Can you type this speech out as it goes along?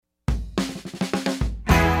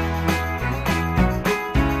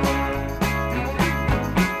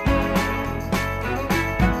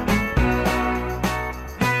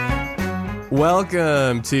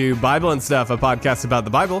Welcome to Bible and Stuff, a podcast about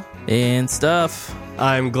the Bible and stuff.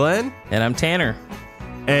 I'm Glenn. And I'm Tanner.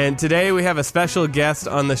 And today we have a special guest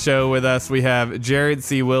on the show with us. We have Jared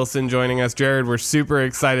C. Wilson joining us. Jared, we're super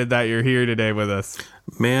excited that you're here today with us.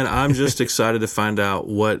 Man, I'm just excited to find out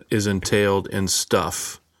what is entailed in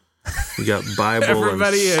stuff. We got Bible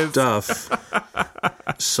and stuff.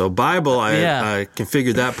 So Bible, I can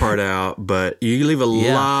figure that part out, but you leave a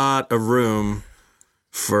lot of room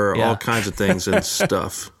for all kinds of things and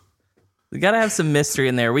stuff. We got to have some mystery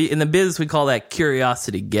in there. In the business, we call that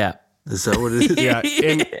curiosity gap. Is that what it is? Yeah.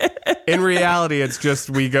 In reality, it's just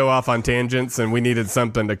we go off on tangents, and we needed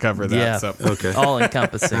something to cover that. Yeah. So. Okay. All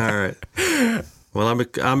encompassing. All right. Well,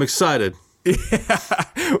 I'm excited. Yeah,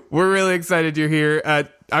 we're really excited you're here.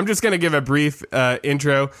 I'm just going to give a brief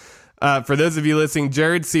intro. For those of you listening,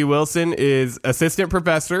 Jared C. Wilson is assistant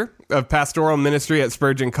professor of pastoral ministry at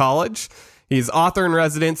Spurgeon College. He's author in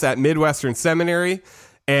residence at Midwestern Seminary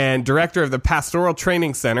and director of the Pastoral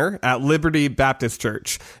Training Center at Liberty Baptist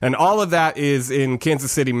Church. And all of that is in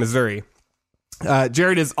Kansas City, Missouri.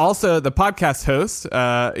 Jared is also the podcast host.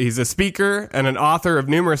 He's a speaker and an author of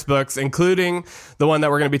numerous books, including the one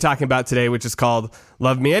that we're going to be talking about today, which is called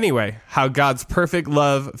Love Me Anyway, How God's Perfect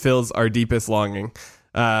Love Fills Our Deepest Longing.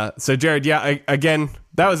 So Jared, again,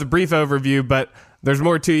 that was a brief overview, but there's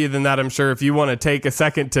more to you than that, I'm sure. If you want to take a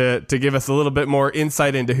second to give us a little bit more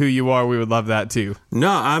insight into who you are, we would love that too.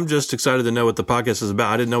 No, I'm just excited to know what the podcast is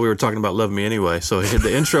about. I didn't know we were talking about Love Me Anyway, so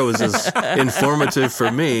the intro is as informative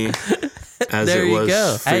for me as there it was you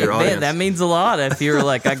go. for your audience. Man, that means a lot. If you're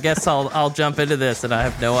like, I guess I'll jump into this, and I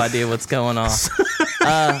have no idea what's going on.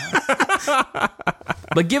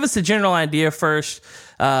 But give us a general idea first.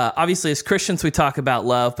 Obviously, as Christians, we talk about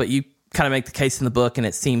love, but you kind of make the case in the book, and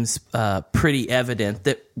it seems pretty evident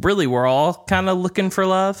that really we're all kind of looking for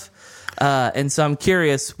love. And so I'm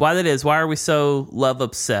curious why that is. Why are we so love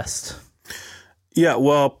obsessed? Yeah,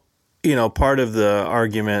 well, part of the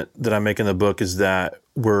argument that I make in the book is that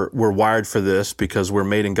we're wired for this because we're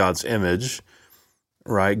made in God's image,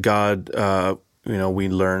 right? God, we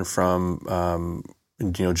learn from,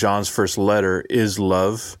 John's first letter is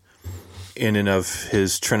love in and of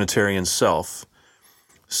his Trinitarian self.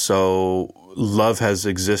 So love has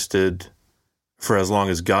existed for as long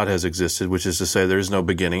as God has existed, which is to say there is no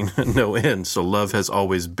beginning, no end. So love has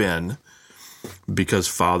always been because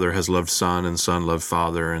Father has loved Son and Son loved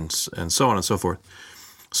Father and so on and so forth.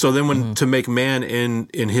 So then to make man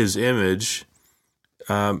in his image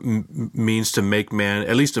means to make man,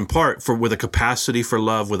 at least in part, with a capacity for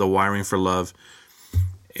love, with a wiring for love.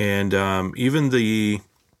 And even the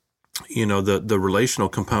relational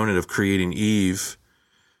component of creating Eve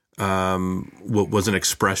was an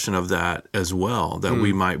expression of that as well, that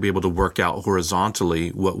we might be able to work out horizontally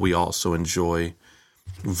what we also enjoy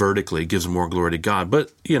vertically, gives more glory to God.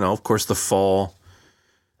 But, of course, the fall,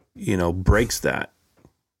 breaks that,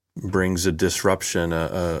 brings a disruption,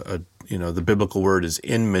 the biblical word is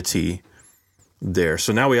enmity there.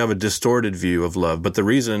 So now we have a distorted view of love. But the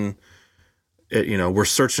reason, we're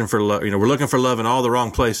searching for love, we're looking for love in all the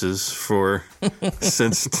wrong places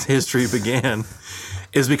since history began,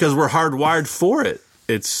 is because we're hardwired for it.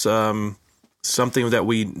 It's something that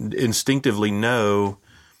we instinctively know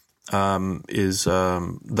is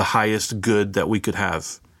the highest good that we could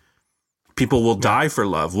have. People will die for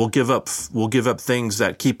love. We'll give up things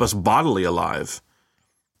that keep us bodily alive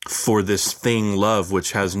for this thing, love,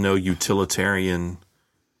 which has no utilitarian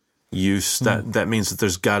use. That means that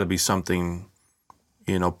there's got to be something,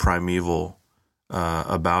 primeval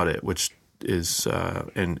about it, which is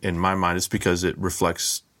in my mind, it's because it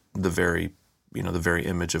reflects the very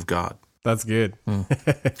image of God. That's good.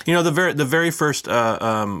 The very first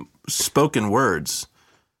spoken words,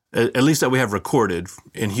 at least that we have recorded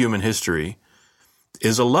in human history,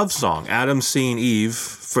 is a love song. Adam seeing Eve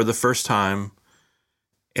for the first time,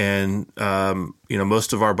 and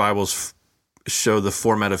most of our Bibles show the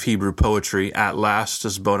format of Hebrew poetry. At last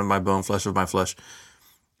is bone of my bone, flesh of my flesh.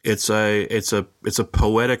 It's a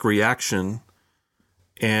poetic reaction,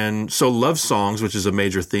 and so love songs, which is a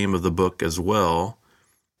major theme of the book as well.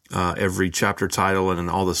 Every chapter title and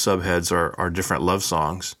all the subheads are different love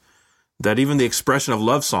songs. That even the expression of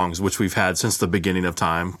love songs, which we've had since the beginning of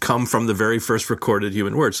time, come from the very first recorded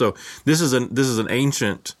human word. So this is an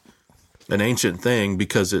ancient thing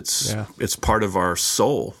because it's part of our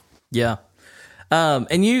soul. Yeah,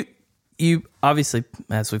 and you obviously,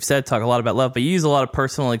 as we've said, talk a lot about love, but you use a lot of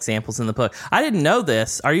personal examples in the book. I didn't know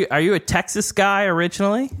this. Are you a Texas guy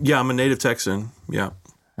originally? Yeah, I'm a native Texan. Yeah.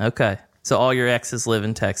 Okay. So all your exes live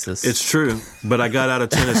in Texas. It's true, but I got out of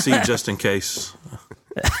Tennessee just in case.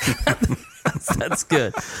 That's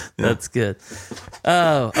good. That's good.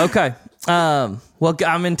 Oh, okay. Well,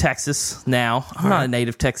 I'm in Texas now. I'm not a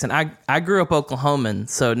native Texan. I grew up Oklahoman,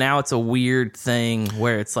 so now it's a weird thing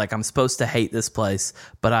where it's like I'm supposed to hate this place,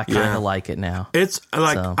 but I kind of like it now. It's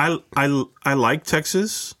like So. I like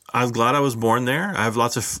Texas. I'm glad I was born there. I have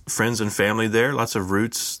lots of friends and family there, lots of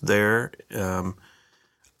roots there.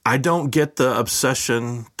 I don't get the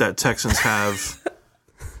obsession that Texans have.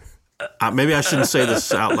 Maybe I shouldn't say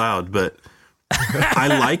this out loud, but I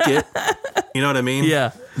like it. You know what I mean?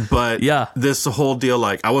 Yeah. But Yeah. this whole deal,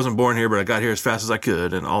 like I wasn't born here, but I got here as fast as I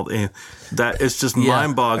could, and all that, it's just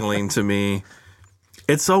mind-boggling to me.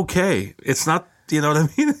 It's okay. It's not. You know what I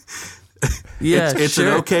mean? Yeah, it's sure.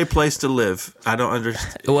 an okay place to live. I don't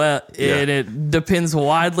understand. Well, and it depends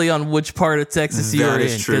widely on which part of Texas you're in. That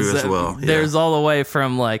is true 'cause, as well. Yeah. There's all the way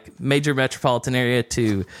from like major metropolitan area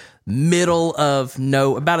to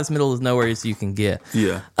about as middle of nowhere as you can get.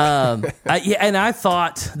 Yeah. And I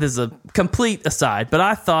thought, this is a complete aside, but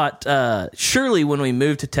I thought surely when we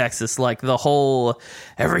moved to Texas, like the whole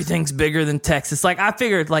everything's bigger than Texas, like I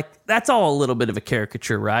figured like that's all a little bit of a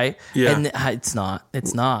caricature, right? Yeah. And it's not.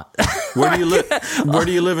 It's not. Where do you live? Where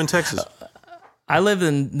do you live in Texas? I live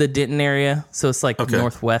in the Denton area, so it's like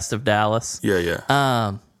northwest of Dallas.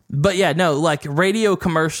 Yeah. But yeah, no, like radio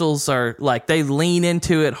commercials are like they lean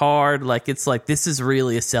into it hard. Like it's like this is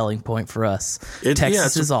really a selling point for us.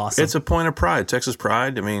 Texas is awesome. It's a point of pride. Texas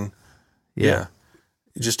pride. I mean, yeah.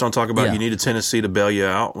 You just don't talk about you needed Tennessee to bail you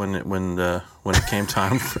out when it came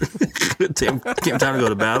time came time to go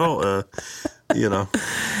to battle. You know.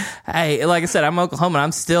 Hey, like I said, I'm Oklahoman.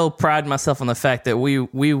 I'm still priding myself on the fact that we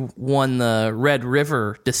won the Red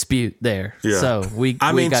River dispute there. Yeah. So we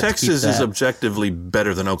got Texas to keep that. is objectively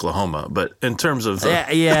better than Oklahoma, but in terms of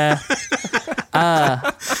yeah.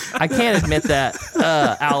 I can't admit that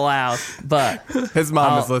out loud, but His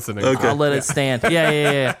mom is listening. Okay. I'll let it stand.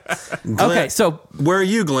 Yeah. Glenn, Okay, so where are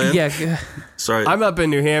you, Glenn? yeah. Sorry. I'm up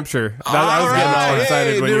in New Hampshire. I was getting all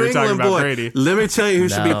excited when you were talking about Brady. Let me tell you who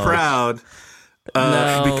should be No. proud.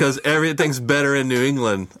 No. Because everything's better in New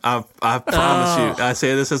England. I promise you. I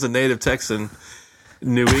say this as a native Texan.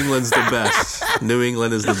 New England's the best. New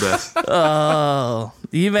England is the best. Oh,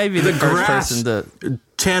 you may be the first grass. person to.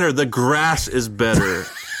 Tanner, the grass is better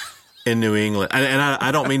in New England. And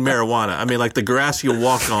I don't mean marijuana. I mean like the grass you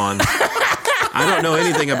walk on. I don't know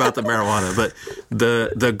anything about the marijuana, but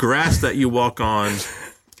the grass that you walk on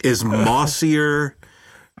is mossier.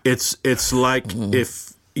 It's like if...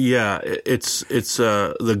 Yeah, it's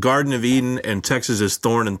the Garden of Eden, and Texas is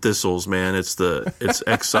thorn and thistles, man. It's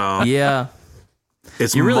exile. Yeah,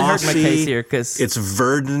 It's you really mossy, hurt my case here because it's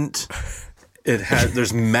verdant.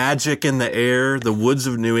 There's magic in the air. The woods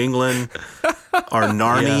of New England are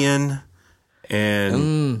Narnian,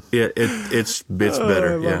 and it's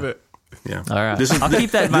better. I love it. Yeah. all right. This is I'll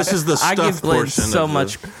keep that in mind. This is the I stuff give Glenn portion. so of the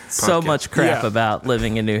much podcast. crap Yeah. about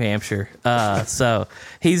living in New Hampshire. So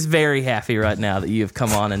he's very happy right now that you have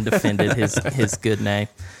come on and defended his good name.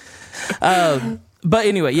 But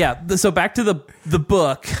anyway, yeah. So back to the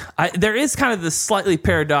book. There is kind of this slightly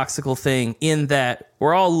paradoxical thing in that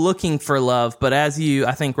we're all looking for love, but as you,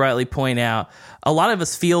 I think, rightly point out, a lot of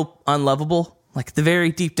us feel unlovable. Like at the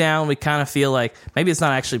very deep down, we kind of feel like maybe it's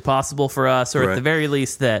not actually possible for us, or at Right. the very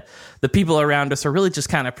least that the people around us are really just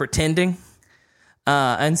kind of pretending.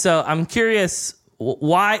 And so I'm curious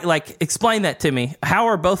why, like, explain that to me. How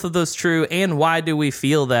are both of those true, and why do we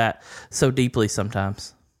feel that so deeply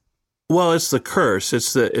sometimes? Well, it's the curse.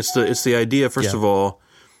 It's the idea. First of all,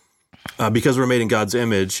 because we're made in God's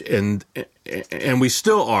image, and we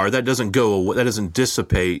still are. That doesn't go away. That doesn't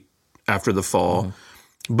dissipate after the fall. Mm-hmm.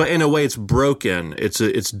 But in a way, it's broken. It's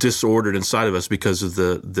disordered inside of us because of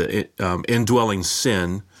the indwelling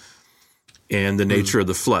sin and the nature of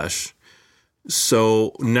the flesh.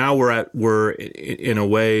 So now we're in a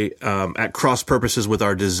way at cross purposes with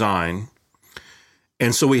our design.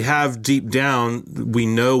 And so we have deep down, we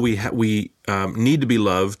know we need to be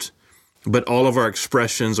loved, but all of our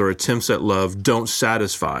expressions or attempts at love don't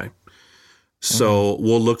satisfy. So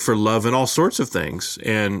we'll look for love in all sorts of things.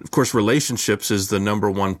 And of course, relationships is the number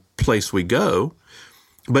one place we go.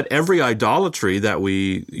 But every idolatry that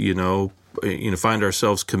we, find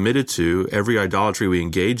ourselves committed to, every idolatry we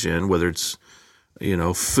engage in, whether it's,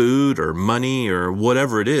 food or money or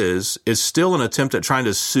whatever it is still an attempt at trying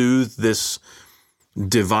to soothe this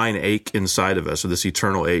divine ache inside of us, or this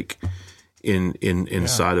eternal ache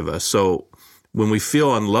inside of us. So when we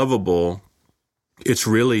feel unlovable, it's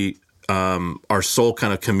really our soul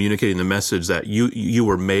kind of communicating the message that you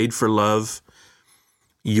were made for love.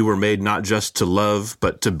 You were made not just to love,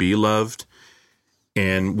 but to be loved.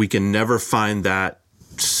 And we can never find that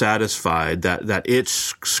satisfied, that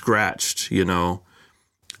itch scratched,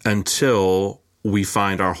 until we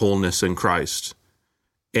find our wholeness in Christ.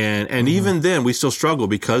 And even then we still struggle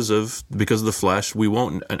because of the flesh. We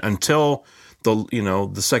won't until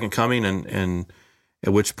the second coming, and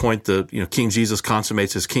at which point King Jesus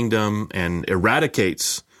consummates his kingdom and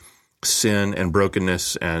eradicates sin and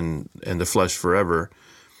brokenness and the flesh forever.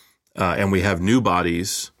 And we have new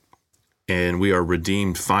bodies and we are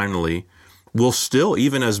redeemed finally. We'll still,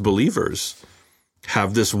 even as believers,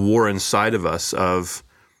 have this war inside of us of,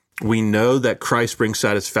 we know that Christ brings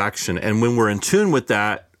satisfaction. And when we're in tune with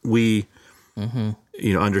that, we,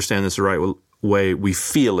 understand this the right way, we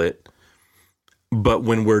feel it. But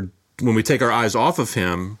when we take our eyes off of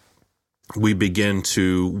him, we begin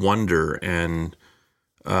to wonder and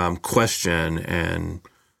question, and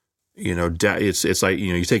it's like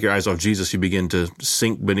you take your eyes off Jesus, you begin to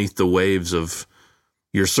sink beneath the waves of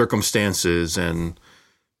your circumstances and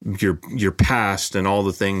your past and all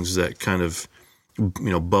the things that kind of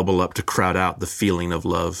bubble up to crowd out the feeling of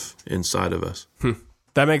love inside of us.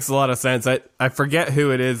 That makes a lot of sense. I forget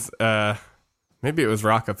who it is. Maybe it was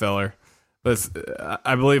Rockefeller. But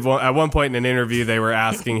I believe at one point in an interview they were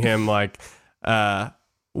asking him like,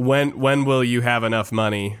 when will you have enough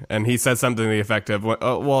money? And he said something to the effect of,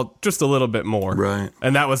 well, just a little bit more. Right.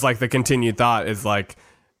 And that was like the continued thought is like,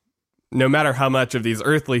 no matter how much of these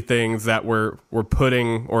earthly things that we're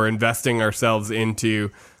putting or investing ourselves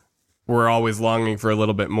into, we're always longing for a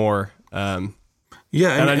little bit more.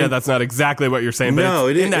 Yeah, and I know that's not exactly what you're saying, but no,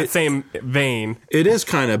 it's in that same vein. It is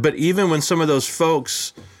kind of, but even when some of those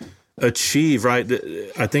folks achieve, right,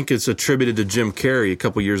 I think it's attributed to Jim Carrey a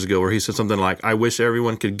couple years ago where he said something like, I wish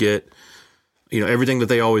everyone could get, everything that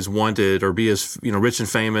they always wanted, or be as, rich and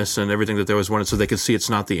famous and everything that they always wanted, so they could see it's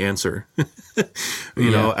not the answer.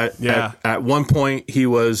 At one point he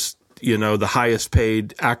was, the highest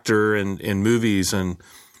paid actor in movies, and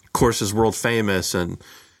of course is world famous, and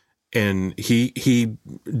he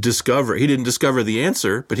didn't discover the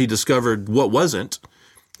answer, but he discovered what wasn't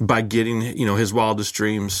by getting, his wildest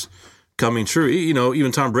dreams coming true.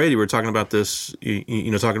 Even Tom Brady, we were talking about this,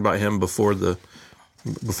 talking about him before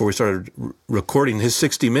we started recording his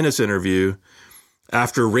 60 Minutes interview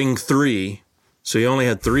after ring 3. So he only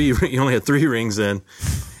had 3 rings in,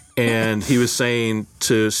 and he was saying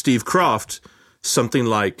to Steve Croft something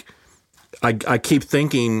like, I keep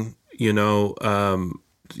thinking,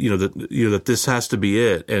 that this has to be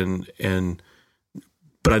it,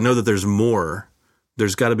 but I know that there's more.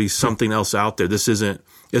 There's got to be something else out there. This isn't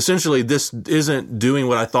doing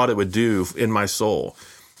what I thought it would do in my soul.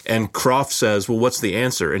 And Croft says, well, what's the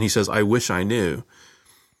answer? And he says, I wish I knew.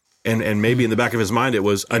 And maybe in the back of his mind it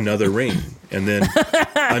was another ring, and then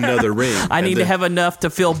another ring. I need to have enough to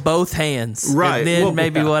fill both hands. Right. And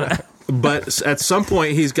then what? But at some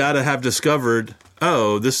point he's got to have discovered,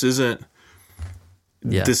 oh, this isn't.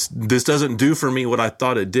 Yeah. This doesn't do for me what I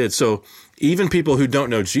thought it did. So even people who don't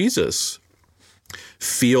know Jesus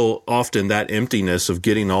feel often that emptiness of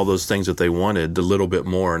getting all those things that they wanted, a little bit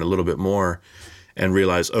more and a little bit more, and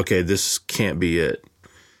realize, okay, this can't be it.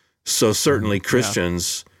 So certainly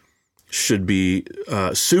Christians should be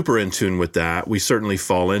super in tune with that. We certainly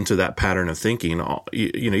fall into that pattern of thinking,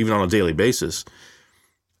 even on a daily basis.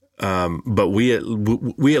 But we at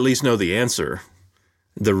least know the answer.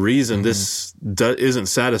 The reason this isn't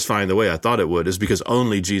satisfying the way I thought it would is because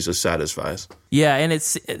only Jesus satisfies. Yeah, and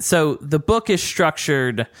so the book is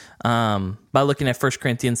structured by looking at 1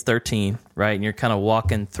 Corinthians 13, right? And you're kind of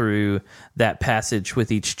walking through that passage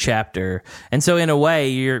with each chapter. And so in a way,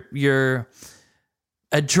 you're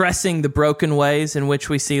addressing the broken ways in which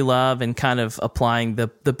we see love and kind of applying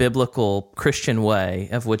the biblical Christian way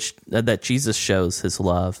of which that Jesus shows his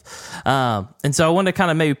love. And so I want to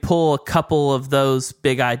kind of maybe pull a couple of those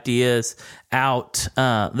big ideas out.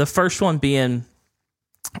 The first one being,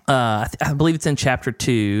 I believe it's in chapter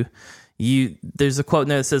 2. There's a quote in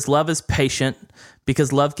there that says, love is patient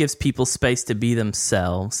because love gives people space to be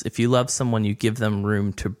themselves. If you love someone, you give them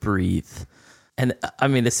room to breathe. And I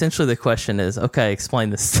mean, essentially the question is, okay, explain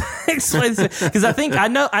this. Explain this. Because I think I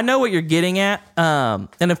know what you're getting at.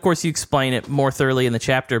 And of course you explain it more thoroughly in the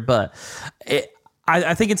chapter, but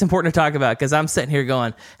I think it's important to talk about because I'm sitting here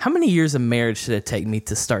going, how many years of marriage did it take me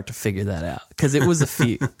to start to figure that out? Because it was a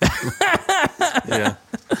few. Yeah.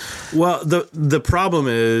 Well, the problem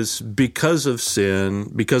is because of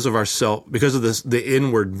sin, because of the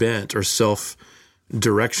inward bent or self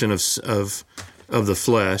direction of the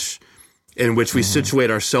flesh, in which we situate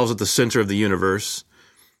ourselves at the center of the universe,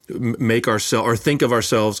 make ourselves or think of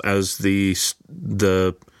ourselves as the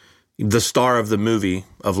star of the movie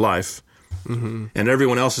of life, and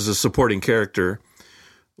everyone else is a supporting character.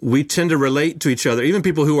 we tend to relate to each other, even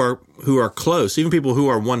people who are close, even people who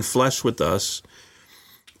are one flesh with us.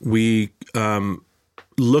 We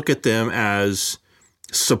look at them as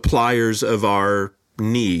suppliers of our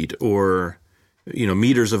need, or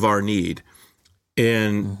meters of our need,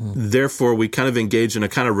 and therefore we kind of engage in a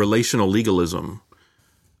kind of relational legalism,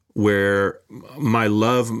 where my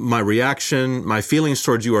love, my reaction, my feelings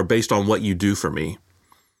towards you are based on what you do for me.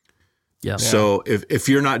 Yeah. So if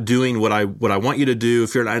you're not doing what I want you to do,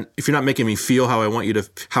 if you're not making me feel how I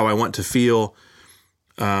want to feel,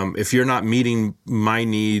 if you're not meeting my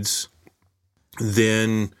needs,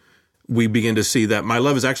 then we begin to see that my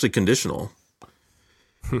love is actually conditional.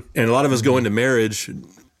 And a lot of us go into marriage,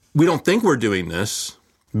 we don't think we're doing this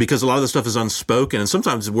because a lot of the stuff is unspoken, and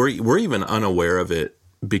sometimes we're even unaware of it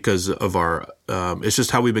because of our it's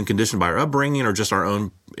just how we've been conditioned by our upbringing, or just our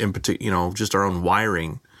own just our own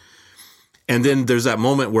wiring. And then there's that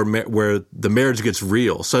moment where the marriage gets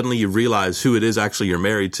real. Suddenly you realize who it is actually you're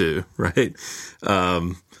married to, right?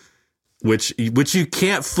 Which you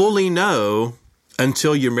can't fully know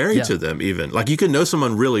until you're married to them. Even like you can know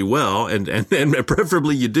someone really well, and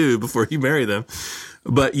preferably you do before you marry them,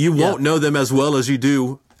 but you won't know them as well as you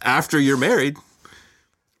do after you're married,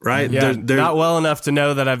 right? Yeah, not well enough to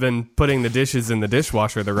know that I've been putting the dishes in the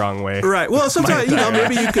dishwasher the wrong way. Right. Well, sometimes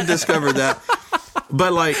maybe you could discover that,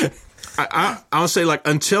 but like. I'll say, like,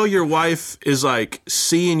 until your wife is like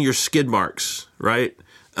seeing your skid marks, right?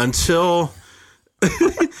 Until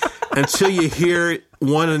you hear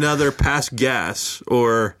one another pass gas,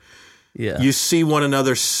 or you see one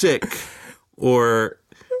another sick, or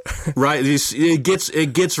right,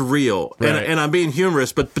 it gets real. Right. And I'm being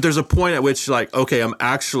humorous, but there's a point at which, like, okay,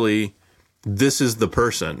 this is the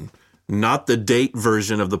person, not the date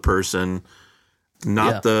version of the person.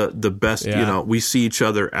 Not the best, we see each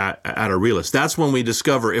other at a realist. That's when we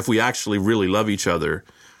discover if we actually really love each other,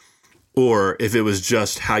 or if it was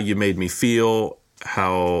just how you made me feel,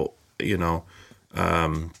 how,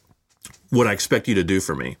 what I expect you to do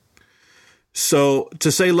for me. So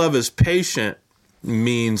to say love is patient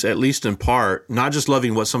means, at least in part, not just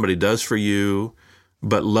loving what somebody does for you,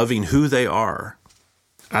 but loving who they are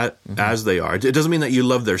as they are. It doesn't mean that you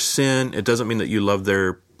love their sin. It doesn't mean that you love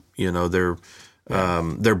their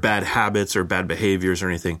bad habits or bad behaviors or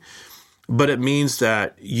anything, but it means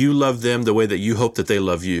that you love them the way that you hope that they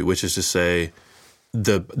love you, which is to say,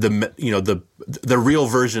 the real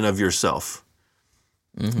version of yourself,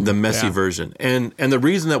 the messy version, and the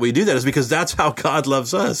reason that we do that is because that's how God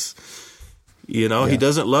loves us. He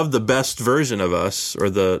doesn't love the best version of us, or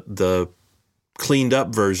the cleaned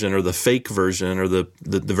up version, or the fake version, or the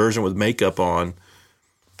version with makeup on.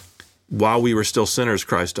 While we were still sinners,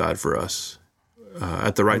 Christ died for us.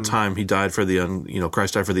 At the right time, he died for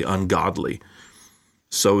Christ died for the ungodly.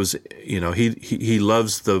 So he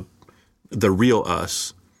loves the real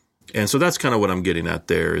us, and so that's kind of what I'm getting at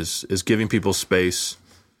there is giving people space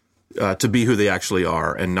to be who they actually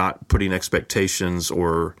are, and not putting expectations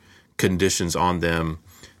or conditions on them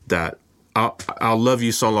that I'll love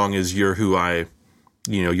you so long as you're who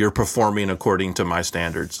you're performing according to my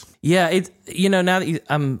standards. Yeah, now that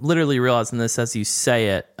I'm literally realizing this as you say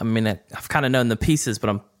it. I mean, I've kind of known the pieces,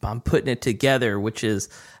 but I'm putting it together, which is,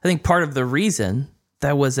 I think, part of the reason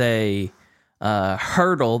that was a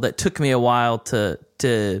hurdle that took me a while to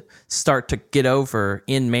start to get over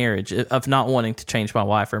in marriage, of not wanting to change my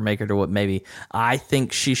wife or make her to what maybe I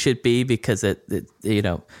think she should be, because it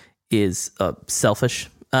is selfish.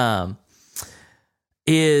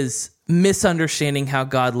 Is misunderstanding how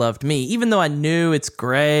God loved me, even though I knew it's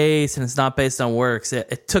grace and it's not based on works.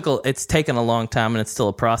 It's taken a long time, and it's still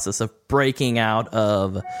a process of breaking out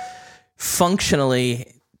of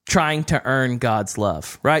functionally trying to earn God's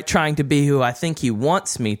love, right? Trying to be who I think he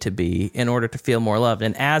wants me to be in order to feel more loved.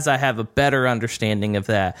 And as I have a better understanding of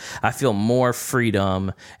that, I feel more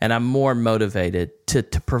freedom, and I'm more motivated to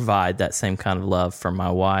provide that same kind of love for my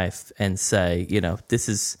wife, and say, this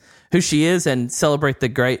is who she is, and celebrate the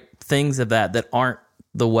great things of that aren't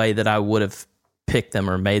the way that I would have picked them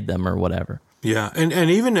or made them or whatever. Yeah. And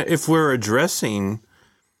even if we're addressing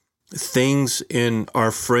things in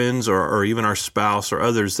our friends or even our spouse or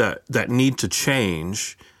others that need to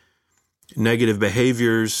change, negative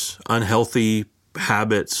behaviors, unhealthy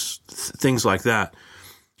habits, things like that,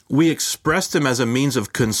 we express them as a means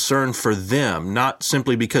of concern for them, not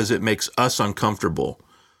simply because it makes us uncomfortable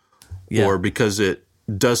or because it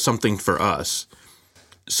does something for us.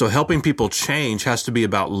 So helping people change has to be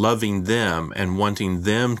about loving them and wanting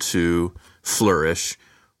them to flourish,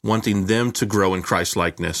 wanting them to grow in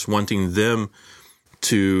Christ-likeness, wanting them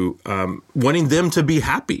to be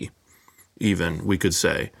happy, even, we could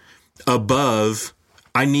say, above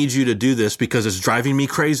I need you to do this because it's driving me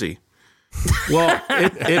crazy. Well,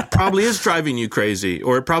 it probably is driving you crazy,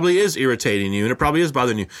 or it probably is irritating you, and it probably is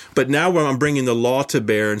bothering you. But now when I'm bringing the law to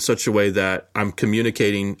bear in such a way that I'm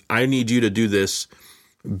communicating, I need you to do this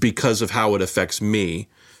because of how it affects me,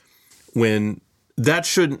 when that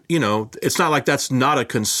shouldn't, it's not like that's not a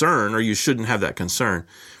concern, or you shouldn't have that concern.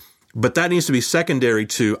 But that needs to be secondary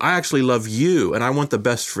to, I actually love you, and I want the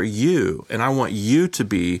best for you, and I want you to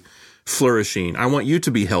be flourishing. I want you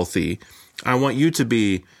to be healthy. I want you to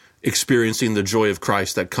be experiencing the joy of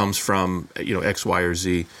Christ that comes from, X, Y, or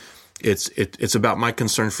Z. It's about my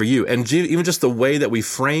concern for you. And even just the way that we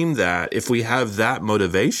frame that, if we have that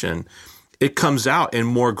motivation, it comes out in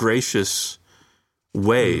more gracious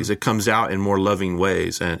ways. It comes out in more loving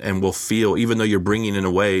ways, and we'll feel, even though you're bringing in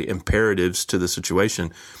a way imperatives to the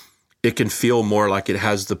situation, it can feel more like it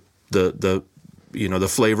has the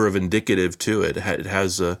flavor of indicative to it. It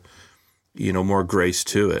has more grace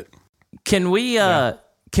to it. Can we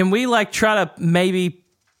try to maybe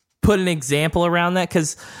put an example around that?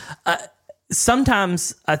 Because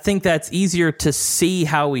sometimes I think that's easier to see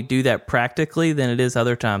how we do that practically than it is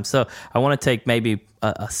other times. So I want to take maybe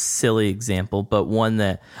a silly example, but one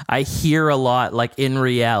that I hear a lot, like in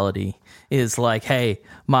reality, is like, hey,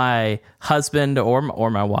 my husband or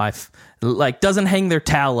my wife doesn't hang their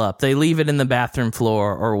towel up. They leave it in the bathroom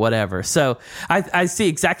floor or whatever. So I see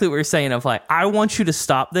exactly what you're saying of like, I want you to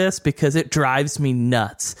stop this because it drives me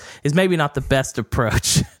nuts, is maybe not the best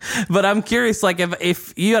approach. But I'm curious, like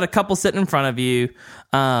if you had a couple sitting in front of you,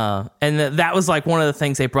 and that was like one of the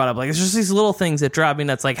things they brought up, like it's just these little things that drive me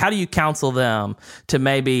nuts. Like, how do you counsel them to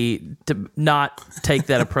not take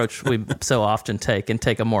that approach we so often take and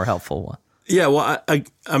take a more helpful one? Yeah, well,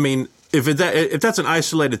 I mean, if that's an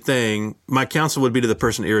isolated thing, my counsel would be to the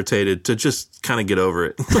person irritated to just kind of get over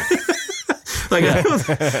it. I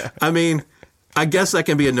guess that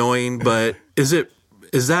can be annoying, but is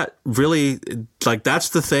that really, like, that's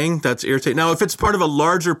the thing that's irritating? Now, if it's part of a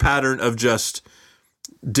larger pattern of just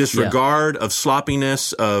disregard, of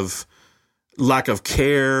sloppiness, of lack of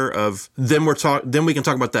care, then we can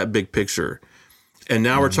talk about that big picture. And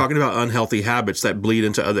now we're talking about unhealthy habits that bleed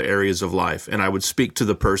into other areas of life. And I would speak to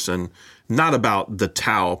the person, not about the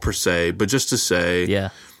towel per se, but just to say,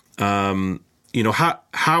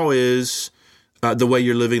 how is the way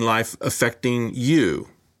you're living life affecting you?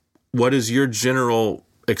 What is your general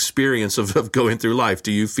experience of going through life?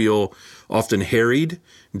 Do you feel often harried?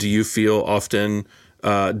 Do you feel often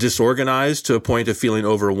disorganized to a point of feeling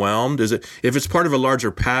overwhelmed? If it's part of a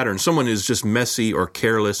larger pattern, someone is just messy or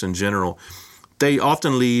careless in general, they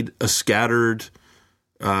often lead a scattered,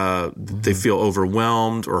 they feel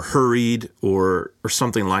overwhelmed or hurried or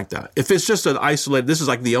something like that. If it's just an isolated, this is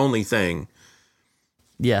like the only thing.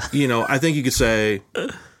 Yeah. I think you could say,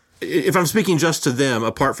 if I'm speaking just to them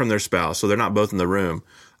apart from their spouse, so they're not both in the room,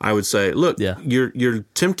 I would say, look, you're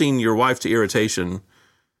tempting your wife to irritation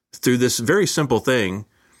through this very simple thing.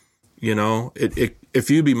 If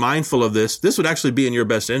you be mindful of this would actually be in your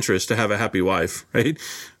best interest to have a happy wife, right?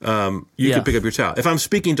 You could pick up your towel. If I'm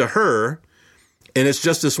speaking to her and it's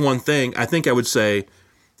just this one thing, I think I would say,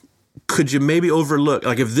 could you maybe overlook,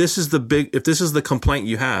 like, if this is the complaint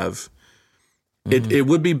you have, it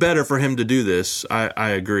would be better for him to do this. I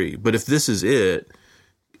agree. But if this is it,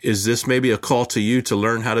 is this maybe a call to you to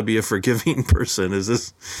learn how to be a forgiving person? Is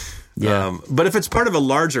this, but if it's part of a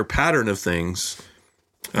larger pattern of things,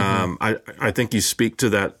 I think you speak to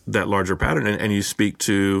that larger pattern, and you speak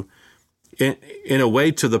to, in a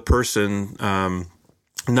way, to the person,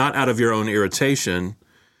 not out of your own irritation,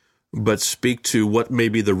 but speak to what may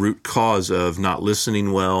be the root cause of not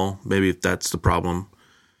listening well. Maybe if that's the problem,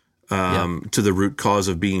 to the root cause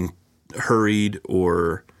of being hurried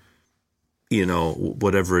or,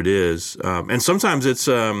 whatever it is. And sometimes it's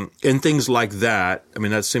in things like that. I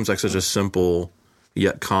mean, that seems like such a simple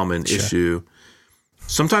yet common issue.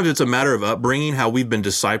 Sometimes it's a matter of upbringing, how we've been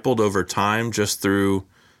discipled over time just through,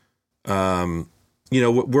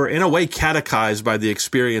 we're in a way catechized by the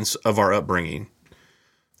experience of our upbringing.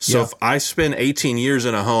 So if I spend 18 years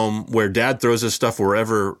in a home where dad throws his stuff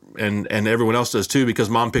wherever and everyone else does too because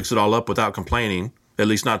mom picks it all up without complaining, at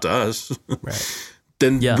least not to us, right.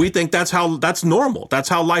 Then we think that's normal. That's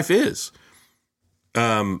how life is.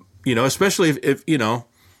 Especially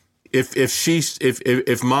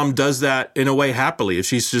if mom does that in a way happily, if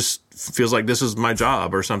she's just feels like this is my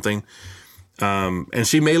job or something, and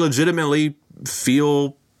she may legitimately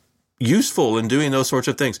feel useful in doing those sorts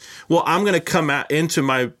of things. Well, I'm going to come into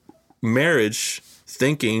my marriage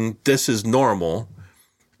thinking this is normal,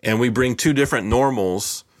 and we bring two different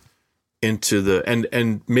normals into the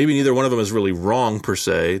and maybe neither one of them is really wrong per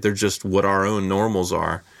se. They're just what our own normals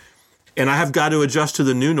are. And I have got to adjust to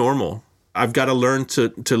the new normal. I've got to learn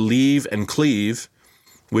to leave and cleave,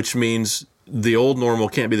 which means the old normal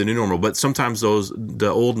can't be the new normal. But sometimes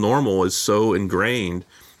the old normal is so ingrained,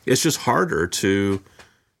 it's just harder to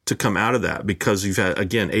come out of that because you've had,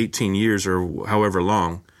 again, 18 years or however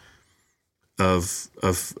long of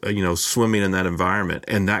swimming in that environment,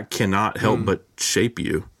 and that cannot help but shape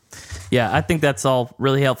you. Yeah, I think that's all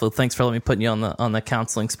really helpful. Thanks for letting me put you on the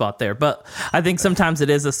counseling spot there. But I think sometimes it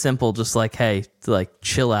is a simple, just like, hey, like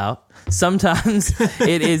chill out. Sometimes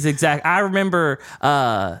it is exact. I remember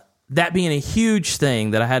that being a huge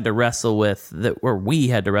thing that I had to wrestle with, we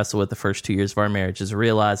had to wrestle with the first 2 years of our marriage, is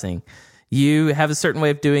realizing you have a certain way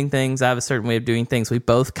of doing things. I have a certain way of doing things. We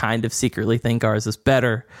both kind of secretly think ours is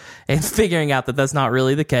better, and figuring out that that's not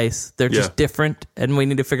really the case. They're just different, and we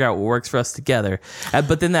need to figure out what works for us together.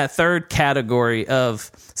 But then that third category of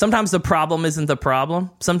sometimes the problem isn't the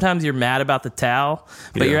problem. Sometimes you're mad about the towel,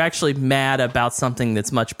 but you're actually mad about something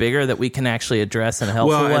that's much bigger that we can actually address in a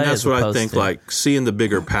helpful way. Well, and that's what I think, like seeing the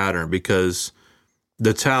bigger pattern, because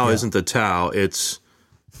the towel isn't the towel. It's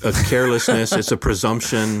a carelessness. It's a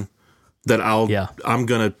presumption that I'm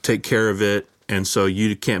going to take care of it, and so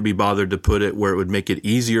you can't be bothered to put it where it would make it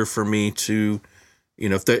easier for me to,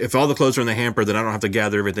 if all the clothes are in the hamper, then I don't have to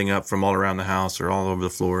gather everything up from all around the house or all over the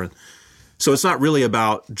floor. So it's not really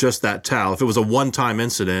about just that towel. If it was a one-time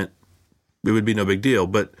incident, it would be no big deal,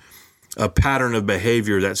 but a pattern of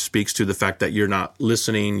behavior that speaks to the fact that you're not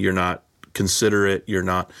listening, you're not considerate,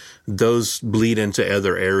 those bleed into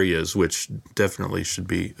other areas, which definitely should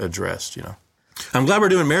be addressed, I'm glad we're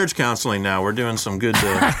doing marriage counseling now. We're doing some good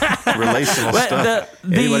relational stuff.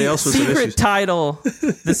 Anybody else with some issues?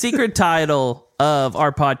 The secret title of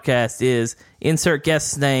our podcast is Insert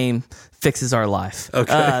Guest's Name Fixes Our Life.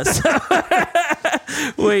 Okay.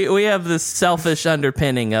 We have this selfish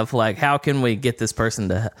underpinning of like, how can we get this person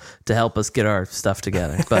to help us get our stuff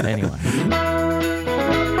together? But anyway.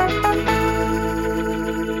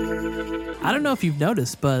 I don't know if you've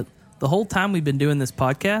noticed, but the whole time we've been doing this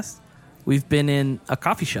podcast, we've been in a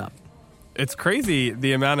coffee shop. It's crazy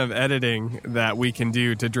the amount of editing that we can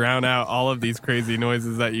do to drown out all of these crazy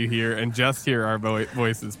noises that you hear and just hear our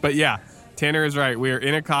voices. But yeah, Tanner is right. We are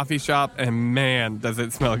in a coffee shop, and man, does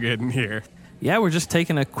it smell good in here. Yeah, we're just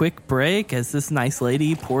taking a quick break as this nice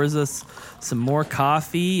lady pours us some more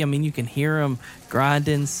coffee. I mean, you can hear them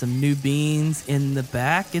grinding some new beans in the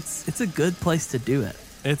back. It's a good place to do it.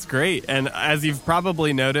 It's great. And as you've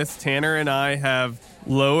probably noticed, Tanner and I have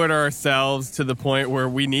lowered ourselves to the point where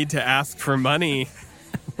we need to ask for money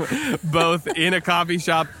both in a coffee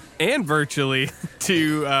shop and virtually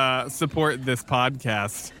to support this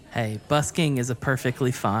podcast. Hey, busking is a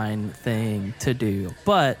perfectly fine thing to do.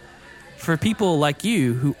 But for people like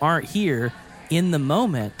you who aren't here in the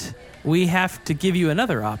moment, we have to give you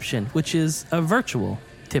another option, which is a virtual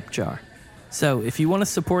tip jar. So if you want to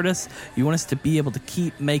support us, you want us to be able to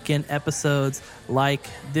keep making episodes like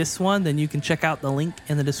this one, then you can check out the link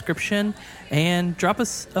in the description and drop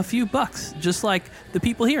us a few bucks, just like the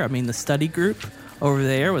people here. I mean, the study group over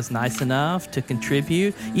there was nice enough to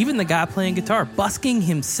contribute. Even the guy playing guitar, busking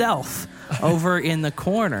himself over in the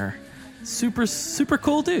corner. Super, super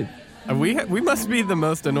cool dude. We must be the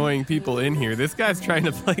most annoying people in here. This guy's trying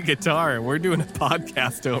to play guitar, and we're doing a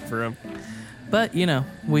podcast over him. But,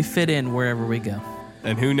 we fit in wherever we go.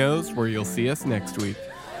 And who knows where you'll see us next week.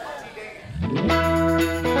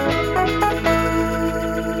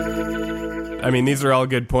 I mean, these are all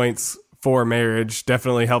good points for marriage.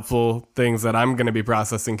 Definitely helpful things that I'm going to be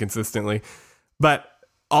processing consistently. But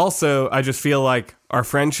also, I just feel like our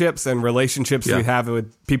friendships and relationships we have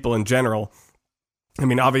with people in general, I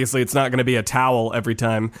mean, obviously, it's not going to be a towel every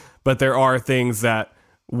time, but there are things that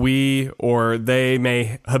we or they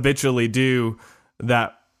may habitually do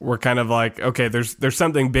that we're kind of like, okay, there's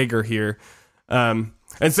something bigger here. And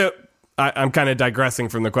so I'm kind of digressing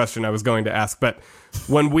from the question I was going to ask, but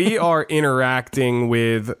when we are interacting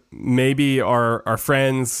with maybe our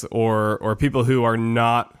friends or people who are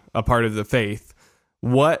not a part of the faith,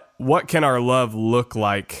 what can our love look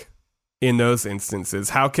like in those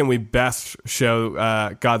instances? How can we best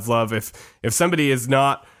show God's love if somebody is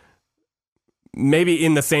not maybe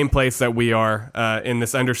in the same place that we are, in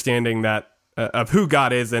this understanding that of who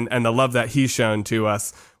God is and the love that He's shown to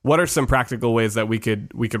us? What are some practical ways that we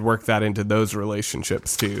could work that into those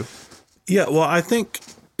relationships too? Yeah, well, I think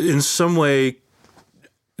in some way,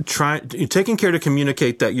 taking care to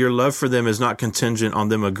communicate that your love for them is not contingent on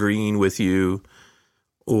them agreeing with you,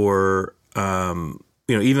 or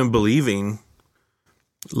even believing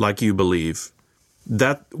like you believe.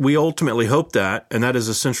 that we ultimately hope that, and that is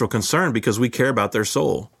a central concern because we care about their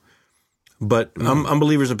soul. But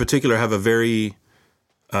unbelievers in particular have a very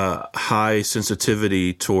high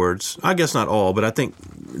sensitivity towards, I guess not all, but I think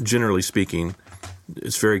generally speaking,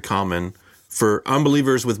 it's very common for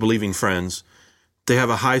unbelievers with believing friends. They have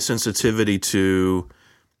a high sensitivity to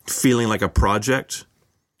feeling like a project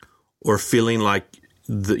or feeling like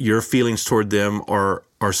your feelings toward them are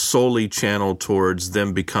solely channeled towards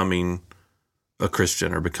them becoming a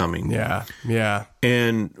Christian or becoming. Yeah.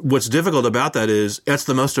 And what's difficult about that is that's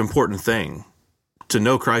the most important thing. To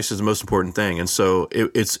know Christ is the most important thing. And so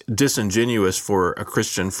it's disingenuous for a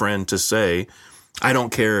Christian friend to say, I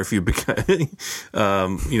don't care if you become,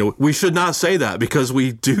 we should not say that because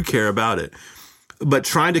we do care about it. But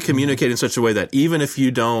trying to communicate in such a way that even if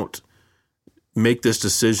you don't make this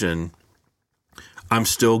decision, I'm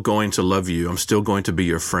still going to love you. I'm still going to be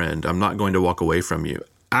your friend. I'm not going to walk away from you.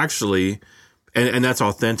 Actually, and that's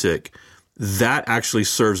authentic, that actually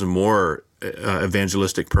serves a more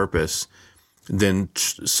evangelistic purpose than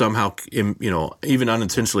somehow, even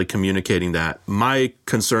unintentionally communicating that my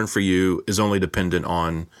concern for you is only dependent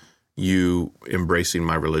on you embracing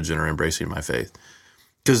my religion or embracing my faith.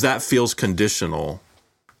 Because that feels conditional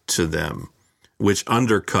to them, which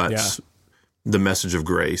undercuts the message of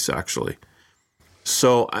grace, actually.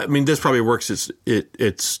 So, I mean, this probably works its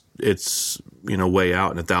way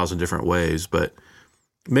out in 1,000 different ways, but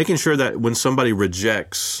making sure that when somebody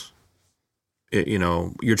rejects,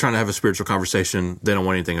 you're trying to have a spiritual conversation, they don't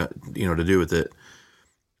want anything, to do with it.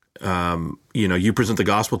 You present the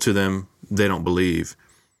gospel to them, they don't believe.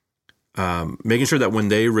 Making sure that when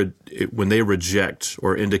they reject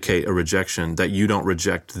or indicate a rejection, that you don't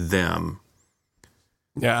reject them.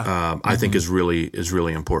 I think is really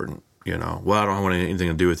important. Well, I don't want anything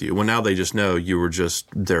to do with you. Well, now they just know you were just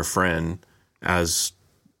their friend as,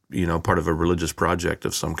 part of a religious project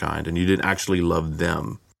of some kind, and you didn't actually love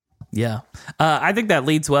them. Yeah. I think that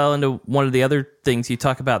leads well into one of the other things you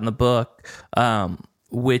talk about in the book,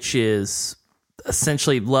 which is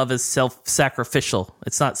essentially love is self-sacrificial.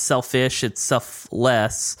 It's not selfish, it's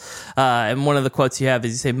selfless. And one of the quotes you have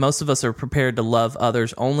is you say, most of us are prepared to love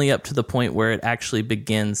others only up to the point where it actually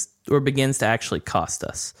begins to actually cost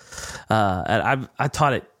us. And I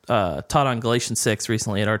taught on Galatians 6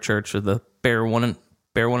 recently at our church with the bear one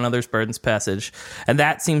another's burdens passage. And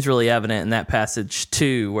that seems really evident in that passage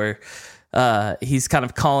too, where he's kind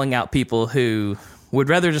of calling out people who would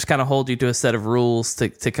rather just kind of hold you to a set of rules to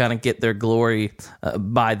kind of get their glory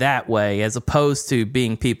by that way, as opposed to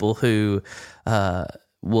being people who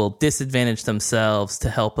will disadvantage themselves to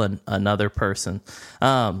help another person.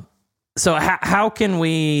 So how can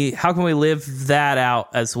we live that out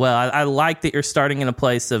as well? I like that you're starting in a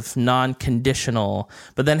place of non-conditional,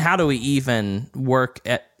 but then how do we even work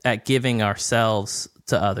at giving ourselves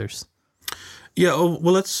to others? Yeah,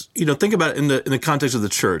 well, let's think about it in the context of the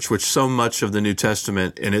church, which so much of the New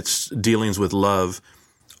Testament and its dealings with love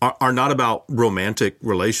are not about romantic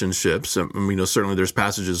relationships. I mean, certainly there's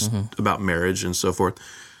passages about marriage and so forth,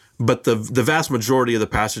 but the vast majority of the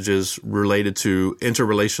passages related to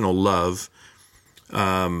interrelational love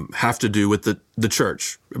have to do with the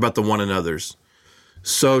church, about the one another's.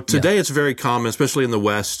 So today it's very common, especially in the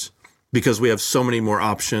West, because we have so many more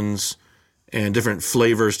options and different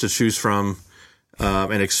flavors to choose from.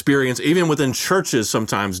 And experience, even within churches,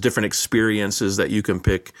 sometimes different experiences that you can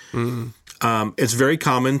pick. It's very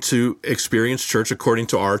common to experience church according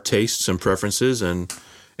to our tastes and preferences and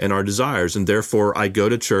our desires. And therefore, I go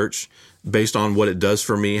to church based on what it does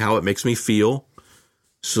for me, how it makes me feel.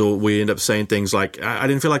 So we end up saying things like, I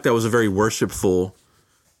didn't feel like that was a very worshipful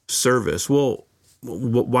service. Well,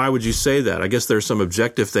 why would you say that? I guess there's some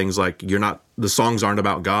objective things like the songs aren't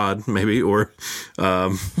about God, maybe, or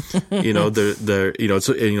it's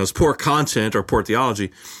poor content or poor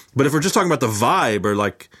theology. But if we're just talking about the vibe, or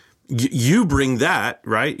like you bring that,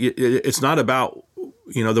 right? It's not about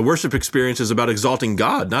the worship experience is about exalting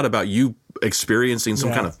God, not about you experiencing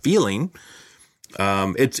some kind of feeling.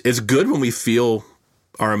 It's good when we feel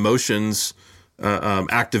our emotions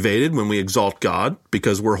activated, when we exalt God,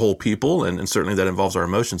 because we're whole people, and certainly that involves our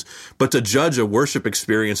emotions. But to judge a worship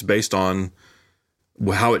experience based on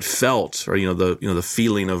how it felt, or the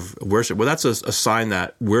feeling of worship, well, that's a sign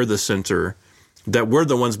that we're the center, that we're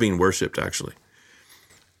the ones being worshipped, actually.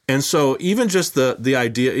 And so even just the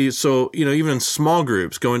idea, so even in small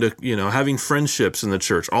groups, going to having friendships in the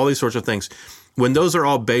church, all these sorts of things, when those are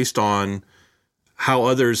all based on how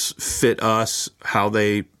others fit us, how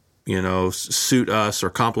they suit us or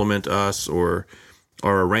complement us or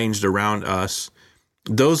are arranged around us,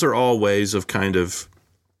 those are all ways of kind of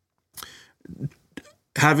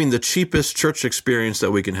having the cheapest church experience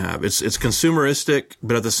that we can have. It's consumeristic,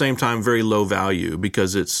 but at the same time very low value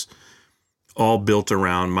because it's all built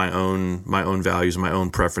around my own values, my own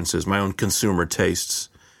preferences, my own consumer tastes.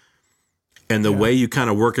 And the way you kind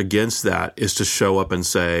of work against that is to show up and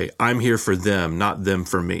say, I'm here for them, not them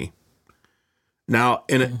for me. Now,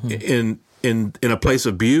 in a place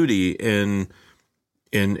of beauty, in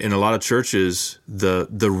a lot of churches,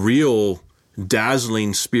 the real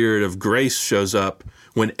dazzling spirit of grace shows up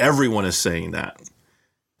when everyone is saying that,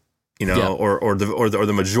 or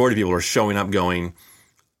the majority of people are showing up going,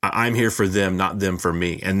 I'm here for them, not them for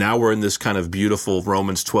me. And now we're in this kind of beautiful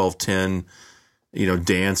Romans 12:10,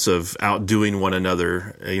 dance of outdoing one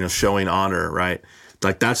another, showing honor, right?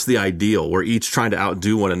 Like that's the ideal. We're each trying to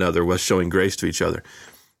outdo one another with showing grace to each other.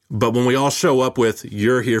 But when we all show up with,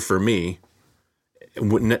 you're here for me,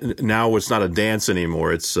 now it's not a dance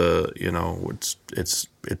anymore. It's it's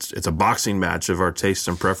a boxing match of our tastes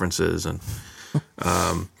and preferences, and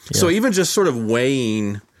so even just sort of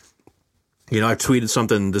weighing. I tweeted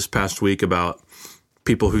something this past week about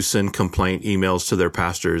people who send complaint emails to their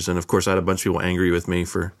pastors, and of course, I had a bunch of people angry with me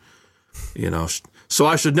for, so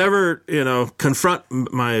I should never, confront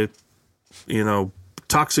my,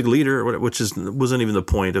 toxic leader, which wasn't even the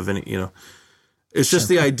point of any, it's just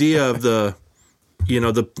the idea of the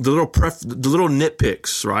little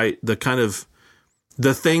nitpicks, right? The kind of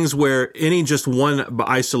the things where any just one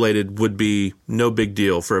isolated would be no big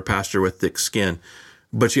deal for a pastor with thick skin,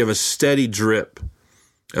 but you have a steady drip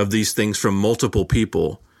of these things from multiple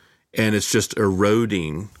people, and it's just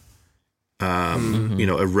eroding,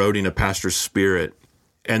 eroding a pastor's spirit,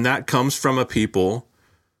 and that comes from a people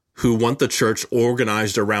who want the church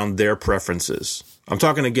organized around their preferences. I'm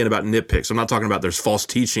talking again about nitpicks. I'm not talking about there's false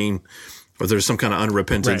teaching or there's some kind of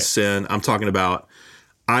unrepentant sin. I'm talking about,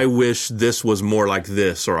 I wish this was more like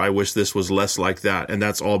this, or I wish this was less like that. And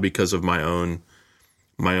that's all because of my own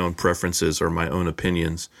preferences or my own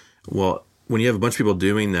opinions. Well, when you have a bunch of people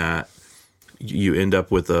doing that, you end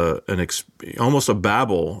up with almost a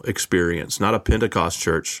Babel experience, not a Pentecost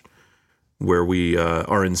church where we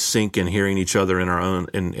are in sync and hearing each other in our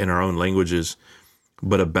own languages,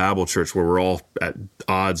 but a Babel church where we're all at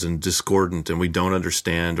odds and discordant, and we don't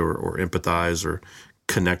understand or empathize or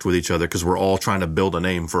connect with each other because we're all trying to build a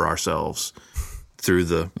name for ourselves through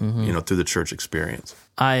the through the church experience.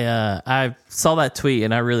 I saw that tweet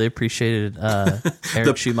and I really appreciated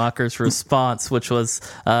Eric Schumacher's response, which was,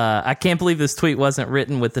 I can't believe this tweet wasn't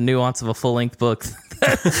written with the nuance of a full-length book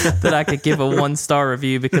that I could give a 1-star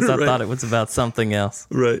review because I thought it was about something else.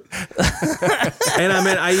 Right. And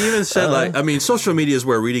I even said social media is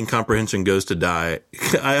where reading comprehension goes to die.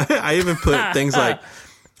 I even put things like,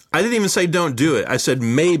 I didn't even say don't do it. I said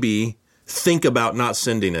maybe think about not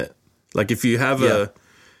sending it. Like if you have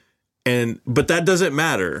but that doesn't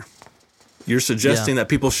matter. You're suggesting that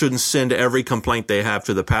people shouldn't send every complaint they have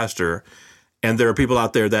to the pastor. And there are people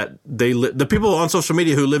out there that the people on social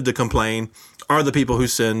media who live to complain are the people who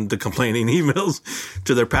send the complaining emails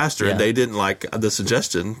to their pastor. And they didn't like the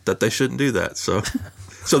suggestion that they shouldn't do that. So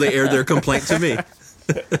they aired their complaint to me.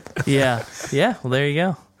 Yeah. Well, there you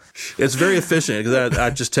go. It's very efficient because I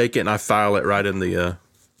just take it and I file it right in the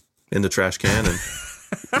trash can, and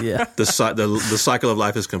the cycle of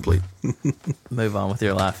life is complete. Move on with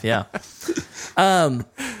your life. Yeah.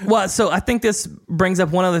 So I think this brings up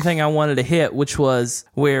one other thing I wanted to hit, which was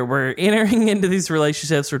where we're entering into these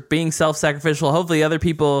relationships, we're being self-sacrificial. Hopefully other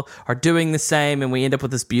people are doing the same, and we end up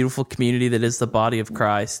with this beautiful community that is the body of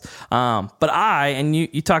Christ. But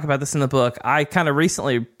you talk about this in the book, I kind of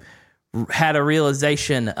recently had a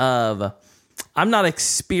realization of I'm not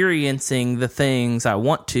experiencing the things I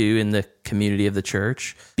want to in the community of the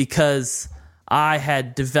church because I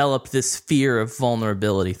had developed this fear of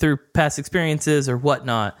vulnerability through past experiences or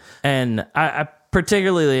whatnot. And I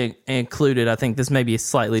particularly included, I think this may be a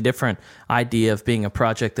slightly different idea of being a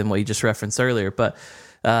project than what you just referenced earlier, but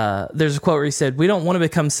there's a quote where he said, we don't want to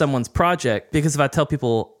become someone's project because if I tell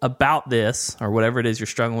people about this or whatever it is you're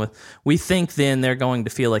struggling with, we think then they're going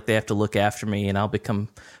to feel like they have to look after me and I'll become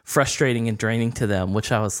frustrating and draining to them,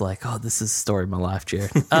 which I was like, oh, this is the story of my life,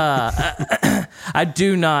 Jared. I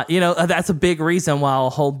do not, that's a big reason why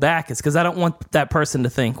I'll hold back is because I don't want that person to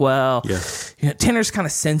think, well, Tanner's kind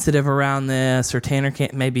of sensitive around this or Tanner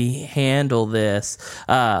can't maybe handle this.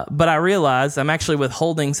 But I realize I'm actually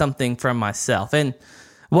withholding something from myself. And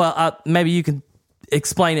maybe you can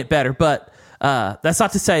explain it better, but that's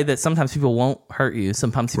not to say that sometimes people won't hurt you.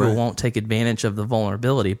 Sometimes people won't take advantage of the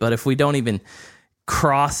vulnerability. But if we don't even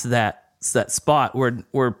cross that spot,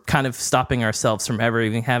 we're kind of stopping ourselves from ever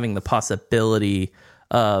even having the possibility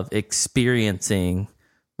of experiencing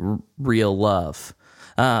real love.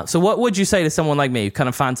 So what would you say to someone like me who kind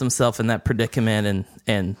of finds himself in that predicament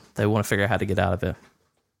and they want to figure out how to get out of it?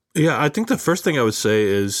 Yeah, I think the first thing I would say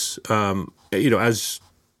is, as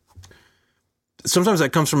sometimes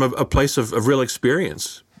that comes from a place of real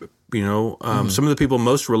experience. Some of the people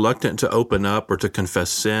most reluctant to open up or to confess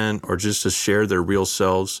sin or just to share their real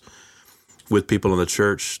selves with people in the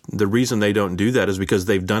church, the reason they don't do that is because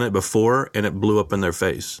they've done it before and it blew up in their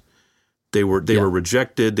face. They were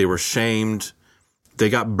rejected, they were shamed, they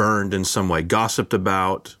got burned in some way, gossiped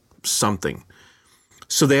about, something.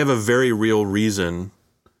 So they have a very real reason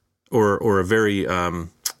or a very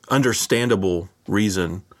understandable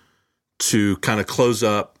reason to kind of close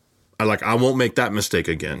up. I won't make that mistake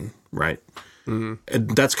again, right? Mm-hmm.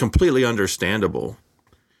 And that's completely understandable.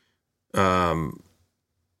 So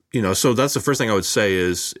that's the first thing I would say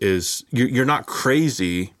is you're not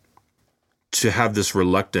crazy to have this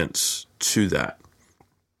reluctance to that.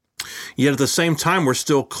 Yet at the same time, we're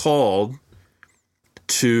still called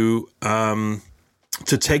to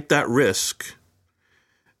take that risk.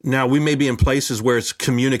 Now, we may be in places where it's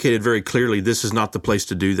communicated very clearly, this is not the place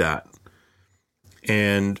to do that.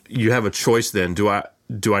 And you have a choice then. Do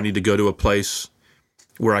I need to go to a place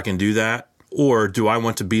where I can do that? Or do I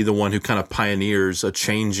want to be the one who kind of pioneers a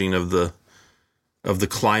changing of the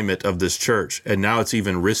climate of this church? And now it's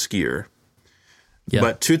even riskier. Yeah.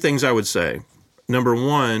 But two things I would say. Number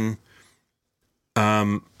one,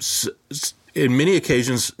 in many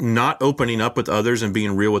occasions, not opening up with others and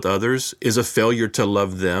being real with others is a failure to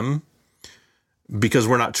love them because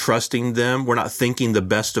we're not trusting them. We're not thinking the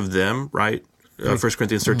best of them, right? 1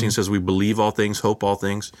 Corinthians 13 says we believe all things, hope all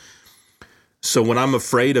things. So when I'm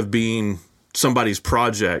afraid of being somebody's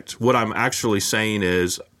project, what I'm actually saying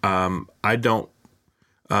is I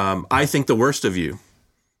think the worst of you.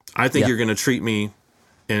 I think you're going to treat me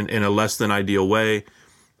in a less than ideal way.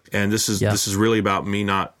 And this is really about me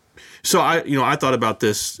not. So I thought about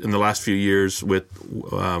this in the last few years with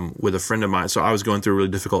a friend of mine. So I was going through a really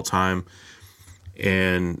difficult time,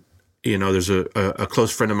 and there's a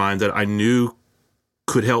close friend of mine that I knew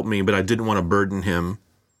could help me, but I didn't want to burden him.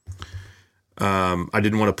 I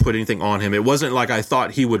didn't want to put anything on him. It wasn't like I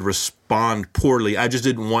thought he would respond poorly. I just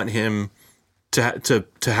didn't want him to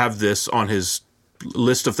have this on his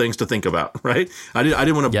list of things to think about. Right? I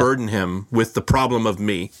didn't want to burden him with the problem of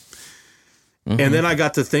me. Mm-hmm. And then I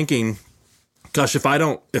got to thinking, gosh, if I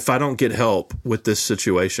don't get help with this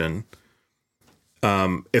situation,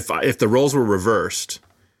 if the roles were reversed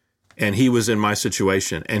and he was in my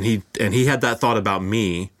situation and he had that thought about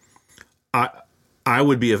me, I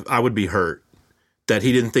would be hurt that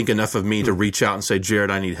he didn't think enough of me to reach out and say,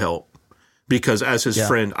 Jared, I need help. Because as his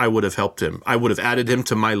friend, I would have helped him. I would have added him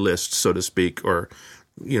to my list, so to speak, or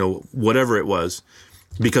whatever it was,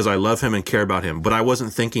 because I love him and care about him. But I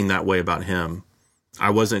wasn't thinking that way about him.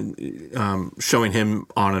 I wasn't showing him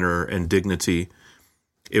honor and dignity.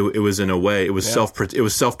 It was in a way, it was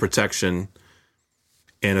self-protection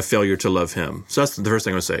and a failure to love him. So that's the first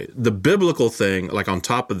thing I would say. The biblical thing, like on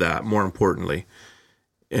top of that, more importantly,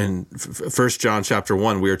 in 1 John chapter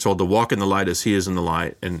 1, we are told to walk in the light as he is in the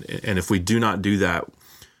light. And if we do not do that,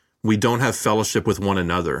 we don't have fellowship with one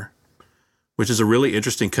another, which is a really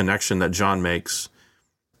interesting connection that John makes.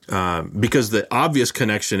 Because the obvious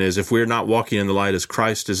connection is if we're not walking in the light as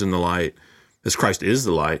Christ is in the light, as Christ is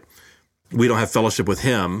the light, we don't have fellowship with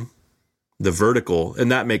him, the vertical, and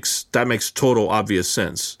that makes total obvious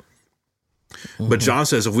sense. Mm-hmm. But John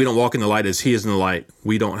says if we don't walk in the light as he is in the light,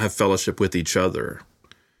 we don't have fellowship with each other.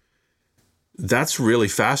 That's really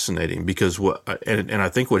fascinating because and I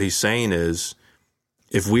think what he's saying is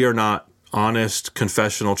if we are not honest,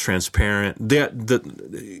 confessional, transparent,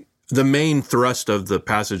 the main thrust of the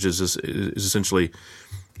passage is essentially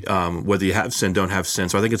whether you have sin, don't have sin.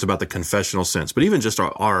 So I think it's about the confessional sense. But even just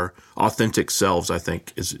our authentic selves, I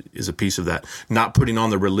think, is a piece of that. Not putting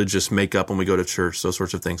on the religious makeup when we go to church, those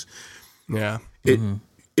sorts of things. Yeah.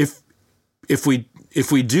 If we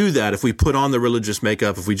do that, if we put on the religious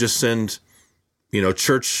makeup, if we just send,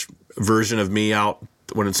 church version of me out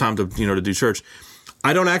when it's time to do church,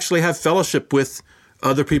 I don't actually have fellowship with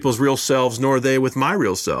other people's real selves, nor they with my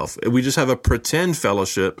real self. We just have a pretend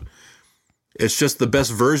fellowship. It's just the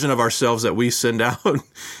best version of ourselves that we send out.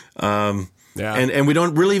 And we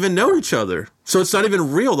don't really even know each other. So it's not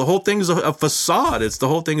even real. The whole thing is a facade. The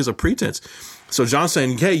whole thing is a pretense. So John's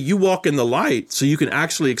saying, hey, you walk in the light so you can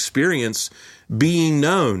actually experience being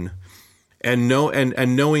known and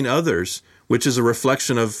knowing others, which is a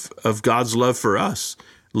reflection of God's love for us,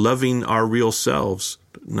 loving our real selves,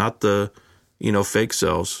 not the fake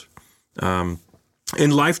selves. In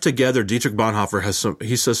Life Together, Dietrich Bonhoeffer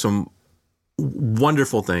says some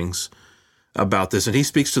wonderful things about this, and he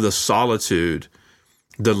speaks to the solitude,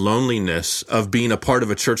 the loneliness of being a part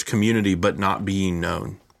of a church community but not being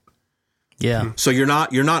known. Yeah. So you're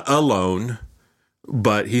not alone,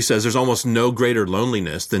 but he says there's almost no greater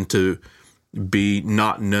loneliness than to be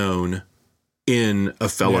not known in a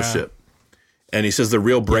fellowship. And he says the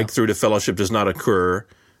real breakthrough to fellowship does not occur.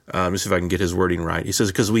 Let me see if I can get his wording right. He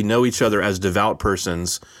says, because we know each other as devout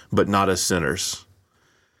persons, but not as sinners.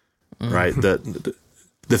 Right?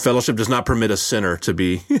 The fellowship does not permit a sinner to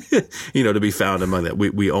be, to be found among that.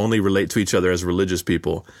 We only relate to each other as religious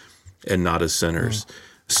people and not as sinners.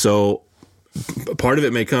 So part of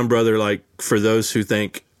it may come, brother, like for those who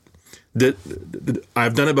think that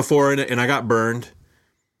I've done it before and I got burned.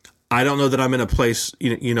 I don't know that I'm in a place,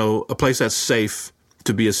 a place that's safe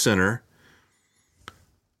to be a sinner.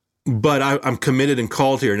 But I'm committed and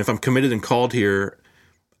called here. And if I'm committed and called here,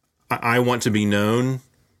 I want to be known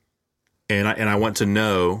and I want to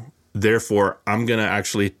know. Therefore, I'm going to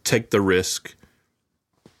actually take the risk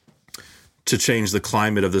to change the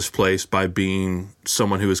climate of this place by being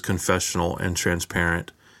someone who is confessional and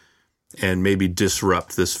transparent and maybe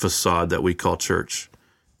disrupt this facade that we call church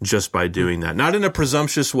just by doing that. Not in a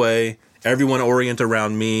presumptuous way. Everyone orient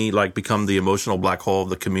around me, like become the emotional black hole of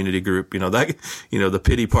the community group. The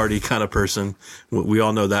pity party kind of person. We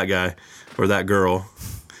all know that guy or that girl.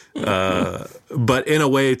 But in a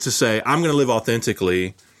way to say, I'm going to live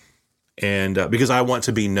authentically and because I want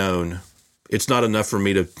to be known. It's not enough for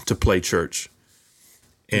me to play church.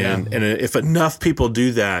 And if enough people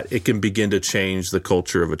do that, it can begin to change the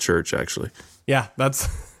culture of a church, actually. Yeah, that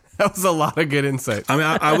was a lot of good insight. I mean,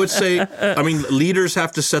 I would say, leaders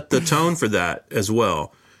have to set the tone for that as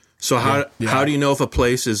well. So how do you know if a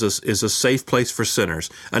place is a safe place for sinners?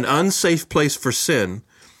 An unsafe place for sin,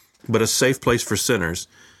 but a safe place for sinners.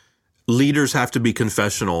 Leaders have to be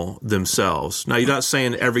confessional themselves. Now, you're not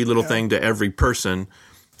saying every little thing to every person,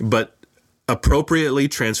 but appropriately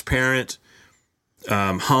transparent,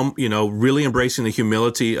 really embracing the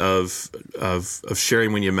humility of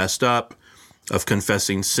sharing when you messed up, of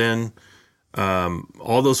confessing sin,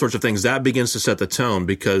 all those sorts of things. That begins to set the tone,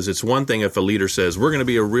 because it's one thing if a leader says, we're going to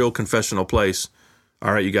be a real confessional place.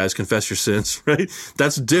 All right, you guys confess your sins, right?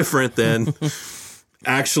 That's different than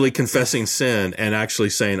actually confessing sin and actually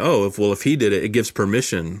saying, if he did it, it gives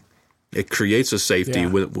permission. It creates a safety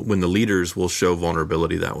when the leaders will show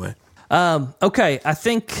vulnerability that way. Okay, I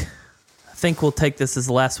think we'll take this as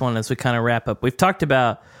the last one as we kind of wrap up. We've talked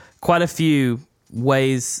about quite a few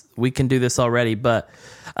ways we can do this already, but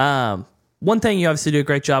one thing you obviously do a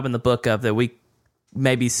great job in the book of that we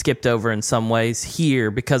maybe skipped over in some ways here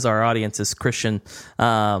because our audience is Christian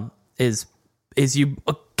is you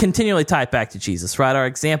continually tie it back to Jesus, right? Our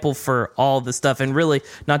example for all this stuff, and really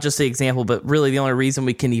not just the example, but really the only reason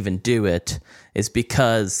we can even do it is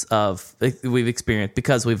because we've experienced,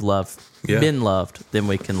 because we've been loved, then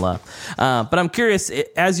we can love. But I'm curious,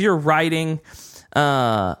 as you're writing,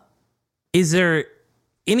 is there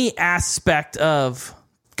any aspect of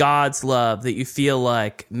God's love that you feel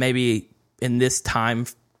like maybe in this time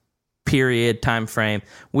frame,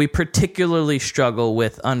 we particularly struggle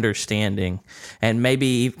with understanding and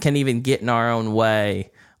maybe can even get in our own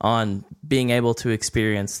way on being able to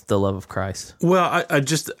experience the love of Christ? Well,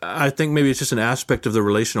 I think maybe it's just an aspect of the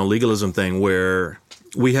relational legalism thing where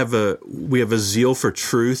we have a zeal for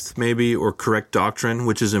truth, maybe, or correct doctrine,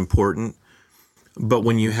 which is important. But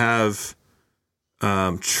when you have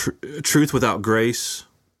truth without grace,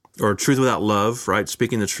 or truth without love, right?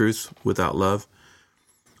 Speaking the truth without love.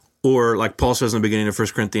 Or like Paul says in the beginning of 1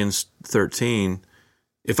 Corinthians 13,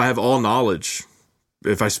 if I have all knowledge,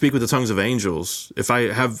 if I speak with the tongues of angels, if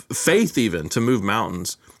I have faith even to move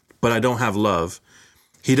mountains, but I don't have love,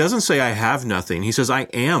 he doesn't say I have nothing. He says I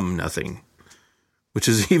am nothing, which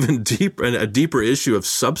is even deeper, a deeper issue of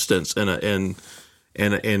substance and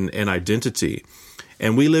identity.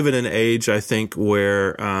 And we live in an age, I think,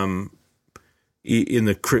 where in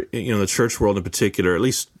the church world in particular, at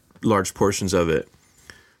least large portions of it,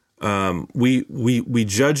 we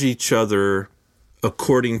judge each other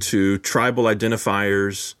according to tribal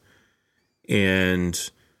identifiers,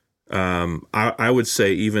 and I would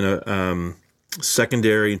say even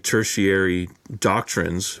secondary, tertiary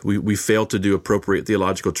doctrines. We fail to do appropriate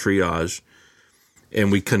theological triage,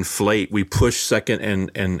 and we conflate. We push second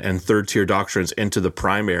and third tier doctrines into the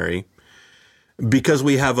primary because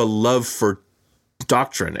we have a love for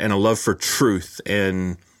doctrine and a love for truth,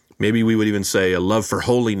 and maybe we would even say a love for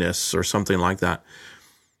holiness or something like that.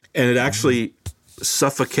 And it actually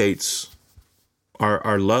suffocates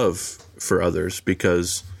our love for others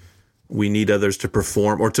because we need others to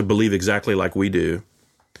perform or to believe exactly like we do.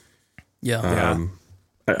 Yeah.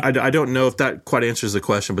 I don't know if that quite answers the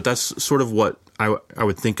question, but that's sort of what I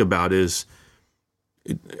would think about is,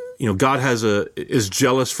 God is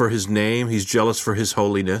jealous for his name. He's jealous for his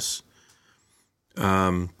holiness.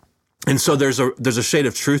 And so there's a shade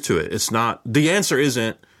of truth to it. It's not, the answer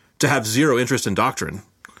isn't to have zero interest in doctrine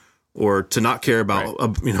or to not care about,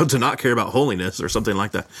 to not care about holiness or something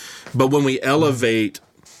like that. But when we elevate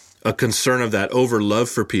a concern of that over love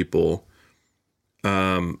for people,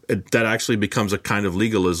 that actually becomes a kind of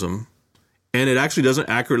legalism, and it actually doesn't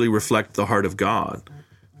accurately reflect the heart of God.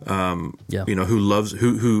 Who loves,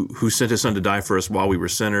 who sent his son to die for us while we were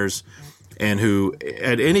sinners, and who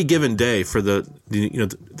at any given day for the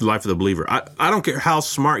life of the believer. I don't care how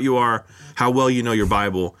smart you are, how well you know your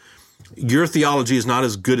Bible, your theology is not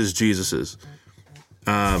as good as Jesus's.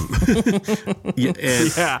 And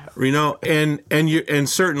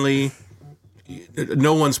certainly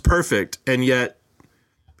no one's perfect, and yet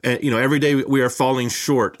every day we are falling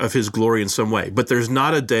short of his glory in some way. But there's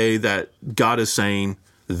not a day that God is saying,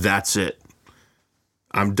 that's it,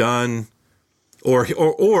 I'm done, or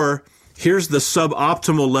here's the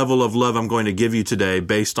suboptimal level of love I'm going to give you today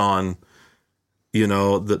based on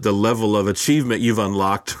the level of achievement you've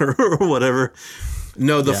unlocked or whatever.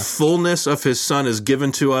 No, the fullness of his son is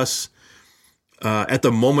given to us at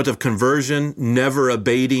the moment of conversion, never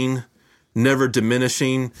abating, never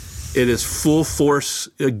diminishing. It is full force,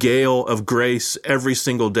 a gale of grace every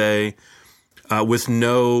single day, with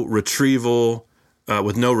no retrieval,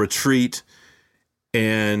 with no retreat.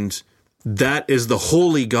 And that is the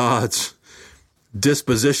holy God's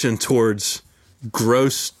disposition towards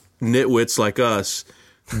gross nitwits like us.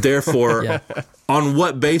 Therefore, on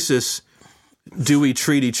what basis do we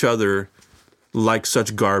treat each other like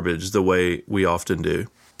such garbage the way we often do?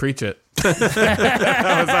 Preach it.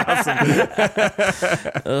 That was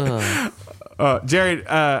awesome. Jared,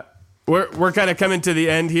 we're kind of coming to the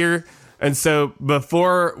end here. And so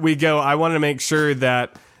before we go, I want to make sure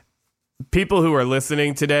that people who are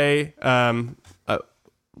listening today,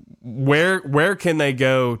 where can they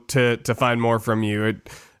go to find more from you?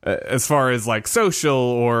 As far as like social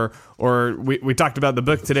or we talked about the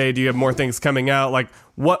book today. Do you have more things coming out? Like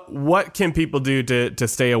what can people do to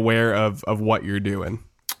stay aware of what you're doing?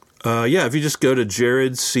 If you just go to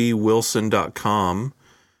jaredcwilson.com,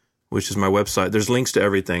 which is my website, there's links to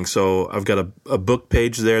everything. So I've got a book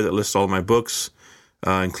page there that lists all my books,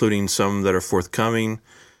 including some that are forthcoming.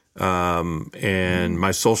 And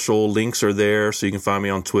my social links are there, so you can find me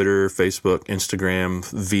on Twitter, Facebook, Instagram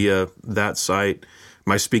via that site.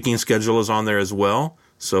 My speaking schedule is on there as well.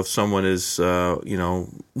 So if someone is,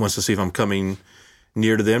 wants to see if I'm coming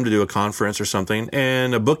near to them to do a conference or something,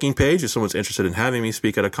 and a booking page if someone's interested in having me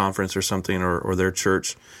speak at a conference or something or their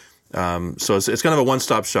church. So it's kind of a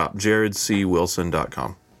one-stop shop,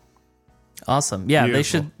 jaredcwilson.com. Awesome. Yeah,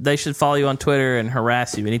 Beautiful. they should follow you on Twitter and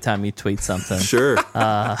harass you anytime you tweet something. Sure.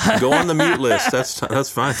 Go on the mute list. That's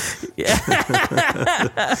fine. Yeah.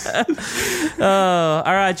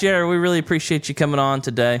 All right, Jared, we really appreciate you coming on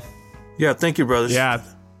today. Yeah, thank you, brothers. Yeah.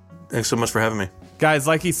 Thanks so much for having me. Guys,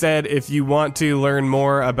 like he said, if you want to learn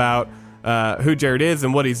more about who Jared is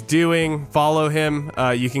and what he's doing, follow him.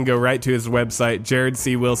 You can go right to his website,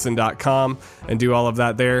 jaredcwilson.com, and do all of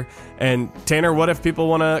that there. And Tanner, what if people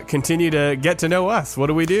want to continue to get to know us? What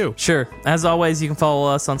do we do? Sure. As always, you can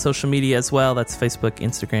follow us on social media as well. That's Facebook,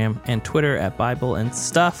 Instagram, and Twitter at Bible and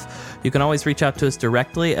Stuff. You can always reach out to us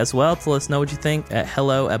directly as well to let us know what you think at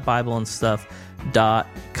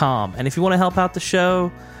hello@bibleandstuff.com. And if you want to help out the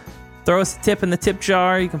show, throw us a tip in the tip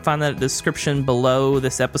jar. You can find that in the description below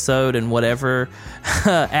this episode and whatever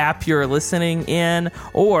app you're listening in,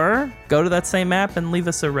 or go to that same app and leave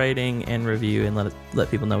us a rating and review and let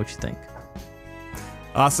people know what you think.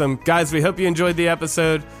 Awesome. Guys, we hope you enjoyed the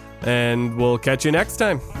episode, and we'll catch you next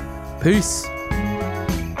time. Peace.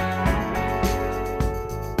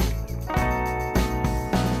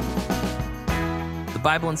 The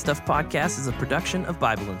Bible and Stuff podcast is a production of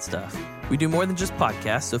Bible and Stuff. We do more than just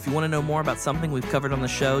podcasts, so if you want to know more about something we've covered on the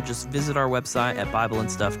show, just visit our website at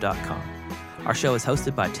bibleandstuff.com. Our show is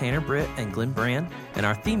hosted by Tanner Britt and Glenn Brand, and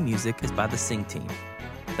our theme music is by the Sing Team.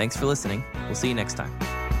 Thanks for listening. We'll see you next time.